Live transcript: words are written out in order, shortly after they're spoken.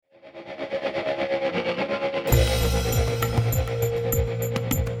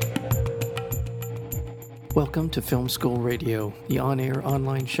Welcome to Film School Radio, the on-air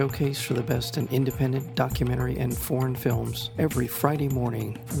online showcase for the best in independent documentary and foreign films, every Friday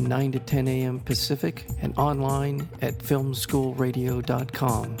morning from 9 to 10 a.m. Pacific and online at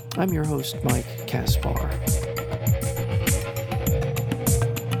filmschoolradio.com. I'm your host, Mike Kaspar.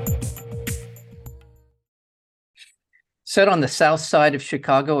 Set on the south side of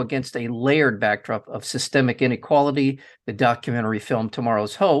Chicago against a layered backdrop of systemic inequality, the documentary film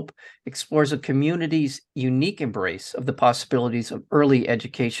Tomorrow's Hope explores a community's unique embrace of the possibilities of early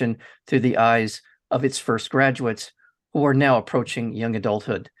education through the eyes of its first graduates, who are now approaching young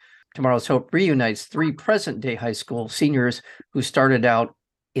adulthood. Tomorrow's Hope reunites three present-day high school seniors who started out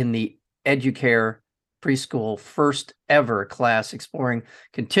in the Educare preschool first ever class, exploring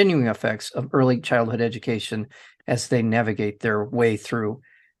continuing effects of early childhood education as they navigate their way through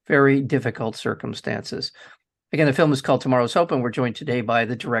very difficult circumstances. Again, the film is called Tomorrow's Hope, and we're joined today by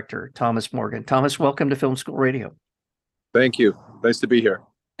the director, Thomas Morgan. Thomas, welcome to Film School Radio. Thank you. Nice to be here.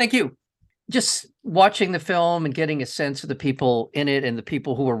 Thank you. Just watching the film and getting a sense of the people in it and the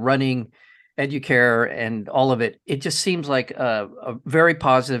people who are running Educare and all of it, it just seems like a very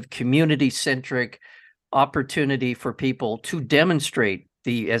positive, community-centric opportunity for people to demonstrate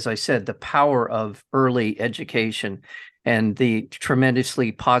as I said, the power of early education and the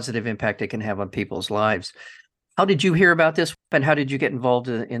tremendously positive impact it can have on people's lives. How did you hear about this, and how did you get involved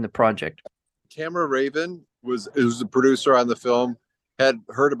in the project? Tamara Raven was the producer on the film, had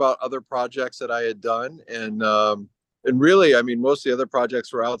heard about other projects that I had done, and really, I mean, most of the other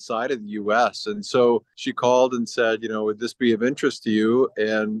projects were outside of the U.S., and so she called and said, would this be of interest to you?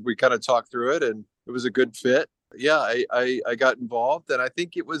 And we kind of talked through it, and it was a good fit. Yeah, I got involved, and I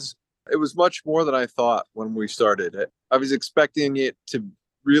think it was much more than I thought when we started. I was expecting it to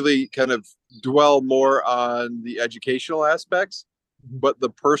really kind of dwell more on the educational aspects, but the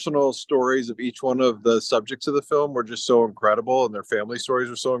personal stories of each one of the subjects of the film were just so incredible, and their family stories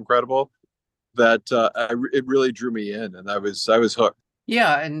were so incredible that it really drew me in, and I was hooked.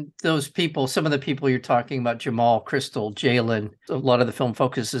 Yeah, and those people, some of the people you're talking about, Jamal, Crystal, Jalen, a lot of the film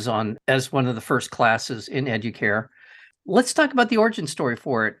focuses on as one of the first classes in Educare. Let's talk about the origin story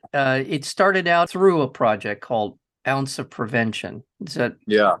for it. It started out through a project called Ounce of Prevention. Is that?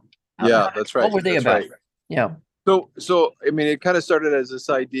 Yeah, that's right. What were they about? Right. Yeah. So I mean, it kind of started as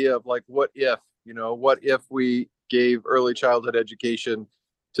this idea of like, what if we gave early childhood education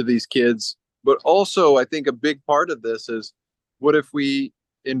to these kids? But also, I think a big part of this is, what if we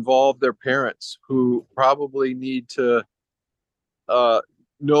involve their parents, who probably need to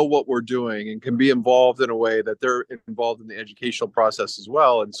know what we're doing and can be involved in a way that they're involved in the educational process as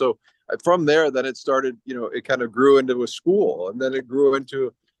well? And so from there, then it started, it kind of grew into a school, and then it grew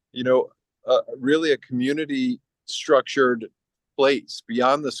into, really a community structured place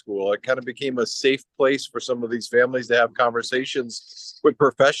beyond the school. It kind of became a safe place for some of these families to have conversations with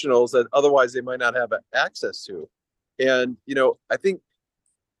professionals that otherwise they might not have access to. And, I think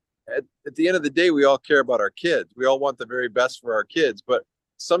at the end of the day, we all care about our kids. We all want the very best for our kids. But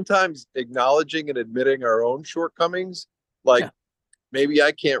sometimes acknowledging and admitting our own shortcomings, maybe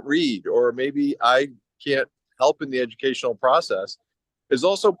I can't read, or maybe I can't help in the educational process, is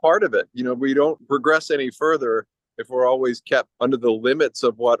also part of it. We don't progress any further if we're always kept under the limits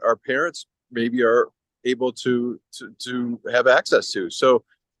of what our parents maybe are able to have access to. So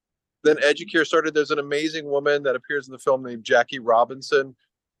then Educare started. There's an amazing woman that appears in the film named Jackie Robinson,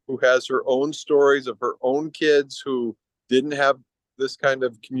 who has her own stories of her own kids who didn't have this kind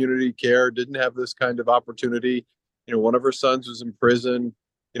of community care, didn't have this kind of opportunity. One of her sons was in prison,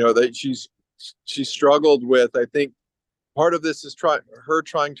 that she struggled with. I think part of this is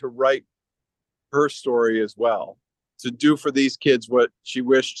trying to write her story as well, to do for these kids what she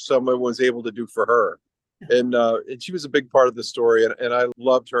wished someone was able to do for her. And she was a big part of the story, and I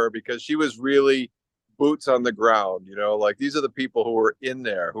loved her because she was really boots on the ground. Like, these are the people who were in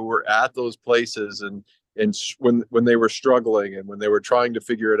there, who were at those places, and when they were struggling and when they were trying to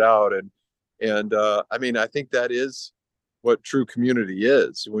figure it out. And I mean, I think that is what true community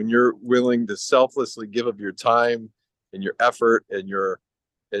is, when you're willing to selflessly give of your time and your effort and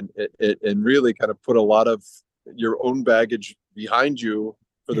and really kind of put a lot of your own baggage behind you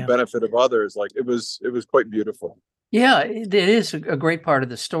for the benefit of others. Like, it was quite beautiful. Yeah, it is a great part of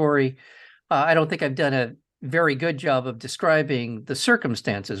the story. I don't think I've done a very good job of describing the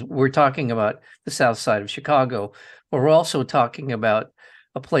circumstances. We're talking about the south side of Chicago, but we're also talking about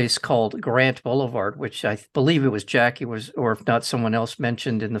a place called Grant Boulevard, which I believe it was Jackie or if not someone else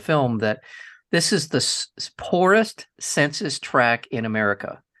mentioned in the film, that this is the poorest census tract in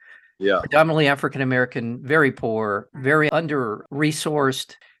America. Yeah. Predominantly African-American, very poor, very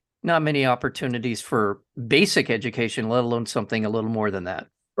under-resourced. not many opportunities for basic education, let alone something a little more than that.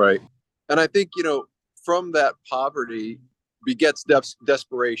 Right. And I think, from that poverty begets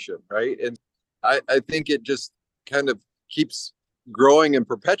desperation, right? And I think it just kind of keeps growing and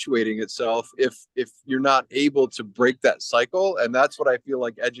perpetuating itself if you're not able to break that cycle. And that's what I feel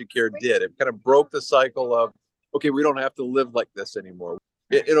like Educare did. It kind of broke the cycle of, okay, we don't have to live like this anymore.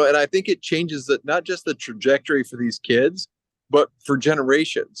 And I think it changes that, not just the trajectory for these kids, but for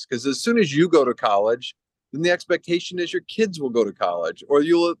generations. Because as soon as you go to college, then the expectation is your kids will go to college, or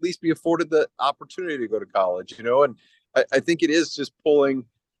you'll at least be afforded the opportunity to go to college, and I think it is just pulling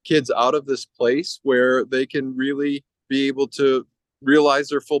kids out of this place where they can really be able to realize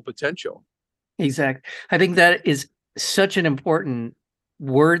their full potential. Exactly. I think that is such an important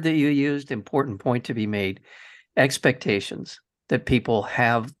word that you used, important point to be made. Expectations that people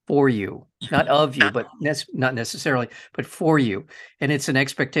have for you, not of you, but not necessarily, but for you. And it's an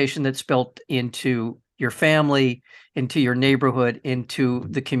expectation that's built into your family, into your neighborhood, into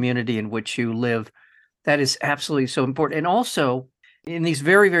the community in which you live. That is absolutely so important. And also in these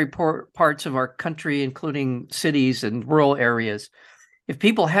very, very poor parts of our country, including cities and rural areas, if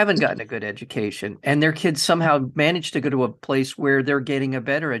people haven't gotten a good education and their kids somehow manage to go to a place where they're getting a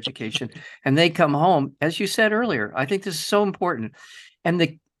better education and they come home, as you said earlier, I think this is so important.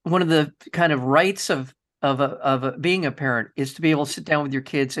 And one of the kind of rights of being a parent is to be able to sit down with your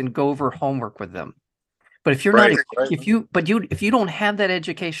kids and go over homework with them. But if you're not, if you don't have that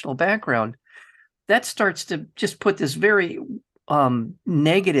educational background, that starts to just put this very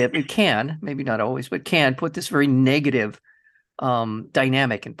negative, it can, maybe not always, but can put this very negative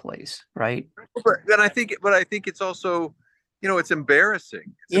dynamic in place, right? But I think it's also, it's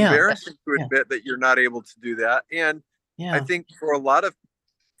embarrassing. It's embarrassing to admit that you're not able to do that. And I think for a lot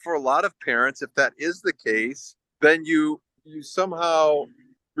of parents, if that is the case, then you somehow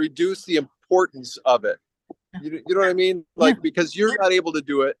reduce the importance of it. You know what I mean? Like, because you're not able to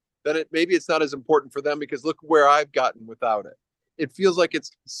do it, then maybe it's not as important for them, because look where I've gotten without it. It feels like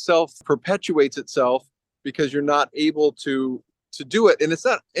it's perpetuates itself because you're not able to do it. And it's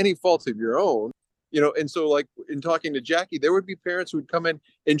not any fault of your own, and so, like, in talking to Jackie, there would be parents who would come in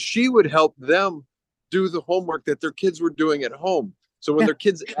and she would help them do the homework that their kids were doing at home. So when their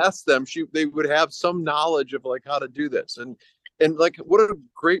kids asked them, they would have some knowledge of like how to do this. And like, what a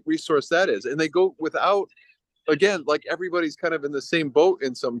great resource that is. And they go without, again, like, everybody's kind of in the same boat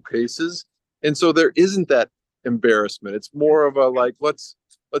in some cases. And so there isn't that embarrassment. It's more of a like, let's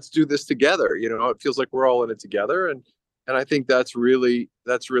do this together. It feels like we're all in it together. And I think that's really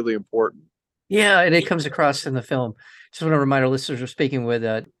important. Yeah, and it comes across in the film. Just want to remind our listeners, we're speaking with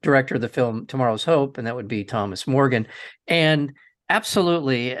a director of the film Tomorrow's Hope, and that would be Thomas Morgan. And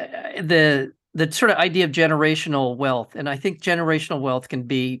absolutely, the sort of idea of generational wealth, and I think generational wealth can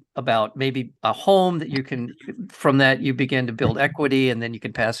be about maybe a home that you can, from that you begin to build equity, and then you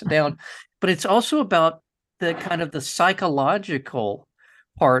can pass it down. But it's also about the kind of the psychological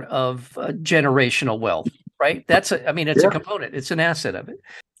part of generational wealth, right? It's a component, it's an asset of it.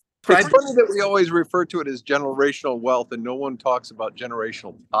 It's funny that we always refer to it as generational wealth and no one talks about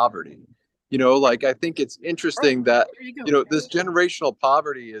generational poverty. Like, I think it's interesting that, this generational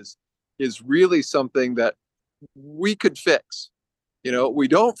poverty is really something that we could fix. We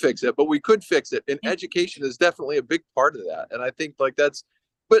don't fix it, but we could fix it. And education is definitely a big part of that. And I think, like, that's,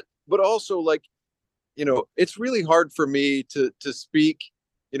 but also, like, it's really hard for me to speak,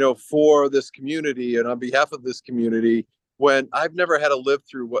 for this community and on behalf of this community when I've never had to live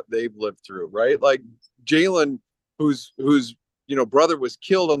through what they've lived through, right? Like Jalen, whose brother was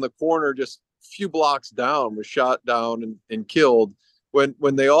killed on the corner just a few blocks down, was shot down and killed.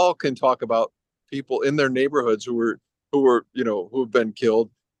 When they all can talk about people in their neighborhoods who have been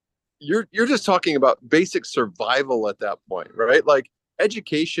killed, you're just talking about basic survival at that point, right? Like,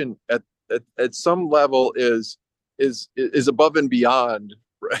 education at some level is above and beyond,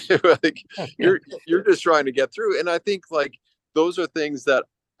 right? Like, you're just trying to get through. And I think, like, those are things that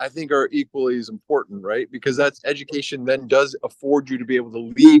I think are equally as important, right? Because that's education then does afford you to be able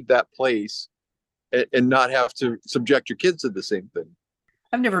to leave that place and not have to subject your kids to the same thing.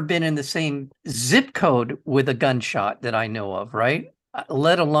 I've never been in the same zip code with a gunshot that I know of, right?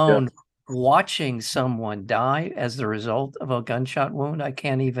 Let alone watching someone die as the result of a gunshot wound. I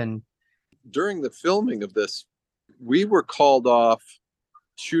can't even. During the filming of this, we were called off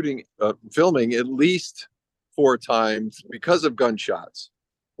filming at least 4 times because of gunshots,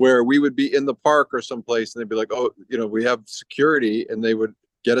 where we would be in the park or someplace and they'd be like, oh, we have security, and they would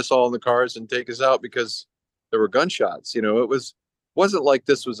get us all in the cars and take us out because there were gunshots. It wasn't like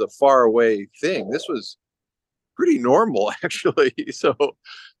this was a far away thing. This was pretty normal, actually. So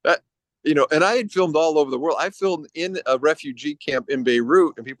that, and I had filmed all over the world. I filmed in a refugee camp in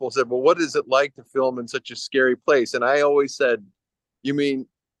Beirut, and people said, well, what is it like to film in such a scary place? And I always said, you mean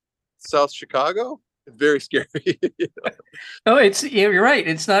South Chicago? It's very scary. Oh, you're right.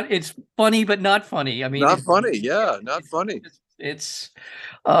 It's funny, but not funny. I mean, not funny. Yeah, not funny.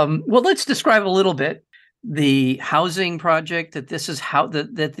 Well, let's describe a little bit the housing project that this is how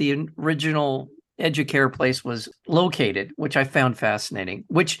that the original Educare place was located, which I found fascinating,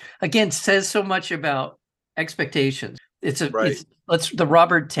 which again says so much about expectations. It's the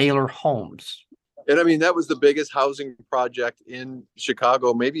Robert Taylor Homes. And I mean, that was the biggest housing project in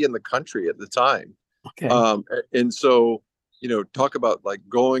Chicago, maybe in the country at the time. Okay. And so, talk about like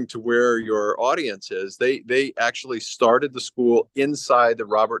going to where your audience is. They actually started the school inside the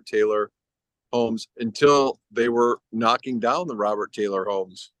Robert Taylor homes until they were knocking down the Robert Taylor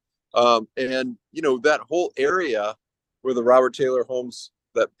homes. And, that whole area where the Robert Taylor homes,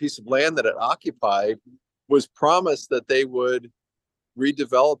 that piece of land that it occupied, was promised that they would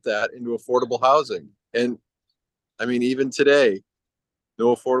redevelop that into affordable housing. And I mean, even today,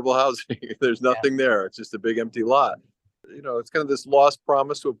 no affordable housing. There's nothing there. It's just a big empty lot. It's kind of this lost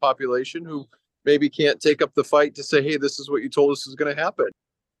promise to a population who maybe can't take up the fight to say, hey, this is what you told us is going to happen.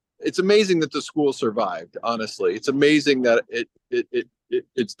 It's amazing that the school survived, honestly. It's amazing that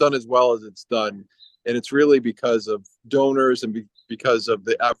it's done as well as it's done. And it's really because of donors and because of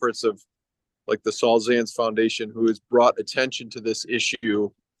the efforts of like the Saul Zaentz Foundation, who has brought attention to this issue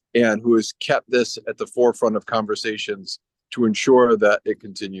and who has kept this at the forefront of conversations to ensure that it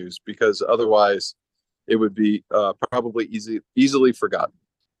continues, because otherwise it would be probably easily forgotten.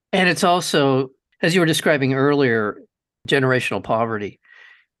 And it's also, as you were describing earlier, generational poverty.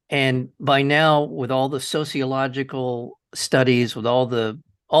 And by now, with all the sociological studies, with all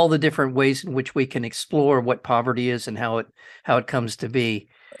the different ways in which we can explore what poverty is and how it comes to be,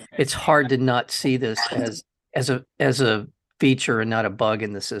 it's hard to not see this as a feature and not a bug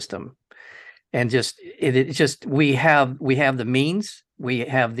in the system. And we have the means, we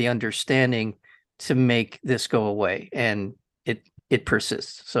have the understanding to make this go away, and it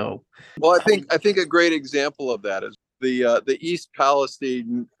persists. So, well, I think a great example of that is the East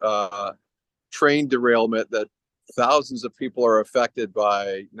Palestine train derailment that thousands of people are affected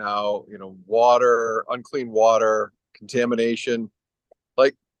by now. Water, unclean water, contamination,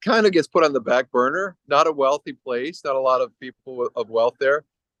 like kind of gets put on the back burner. Not a wealthy place, not a lot of people of wealth there.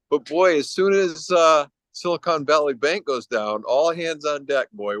 But boy, as soon as Silicon Valley Bank goes down, all hands on deck,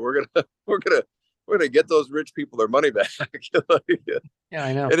 boy. We're gonna get those rich people their money back. Yeah,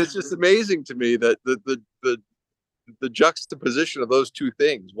 I know. And it's just amazing to me that the juxtaposition of those two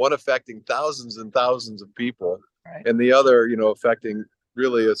things, one affecting thousands and thousands of people, right, and the other, affecting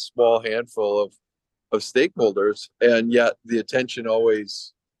really a small handful of stakeholders, and yet the attention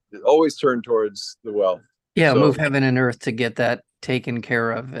always turned towards the wealth. Yeah, so, move heaven and earth to get that taken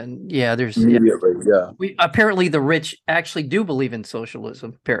care of. And apparently the rich actually do believe in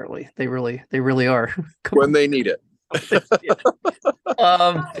socialism. Apparently they really are. When they need it.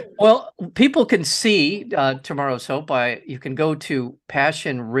 Well, people can see Tomorrow's Hope you can go to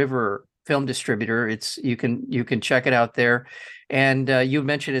Passion River Film Distributor. You can check it out there. And you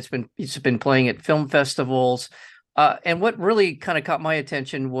mentioned it's been playing at film festivals. And what really kind of caught my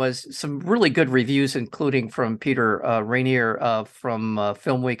attention was some really good reviews, including from Peter Rainier from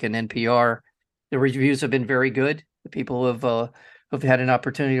Film Week and NPR. The reviews have been very good. The people who've had an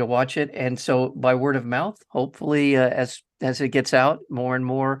opportunity to watch it, and so by word of mouth, hopefully, as it gets out, more and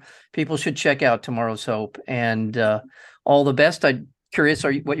more people should check out Tomorrow's Hope. And all the best. I'm curious,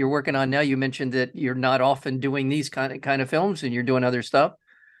 what you're working on now? You mentioned that you're not often doing these kind of films, and you're doing other stuff.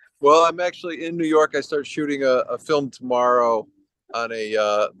 Well, I'm actually in New York. I start shooting a film tomorrow on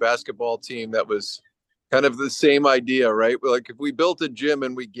a basketball team that was kind of the same idea, right? Like if we built a gym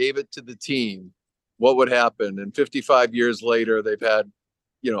and we gave it to the team, what would happen? And 55 years later, they've had,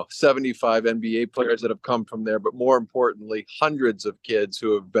 75 NBA players that have come from there, but more importantly, hundreds of kids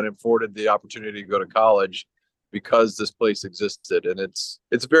who have been afforded the opportunity to go to college because this place existed. And it's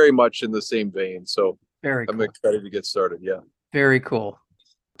very much in the same vein. So I'm excited to get started. Yeah. Very cool.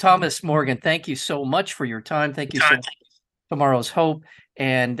 Thomas Morgan, thank you so much for your time. Thank you so much. Tomorrow's Hope,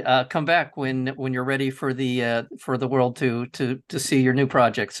 and come back when you're ready for the world to see your new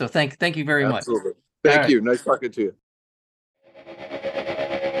project. So thank you very much. Absolutely. Thank you. Nice talking to you.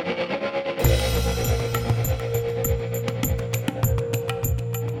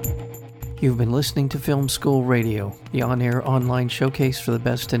 You've been listening to Film School Radio, the on-air online showcase for the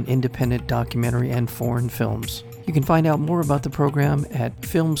best in independent documentary and foreign films. You can find out more about the program at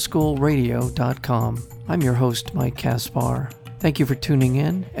filmschoolradio.com. I'm your host, Mike Kaspar. Thank you for tuning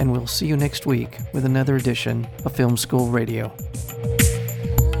in, and we'll see you next week with another edition of Film School Radio.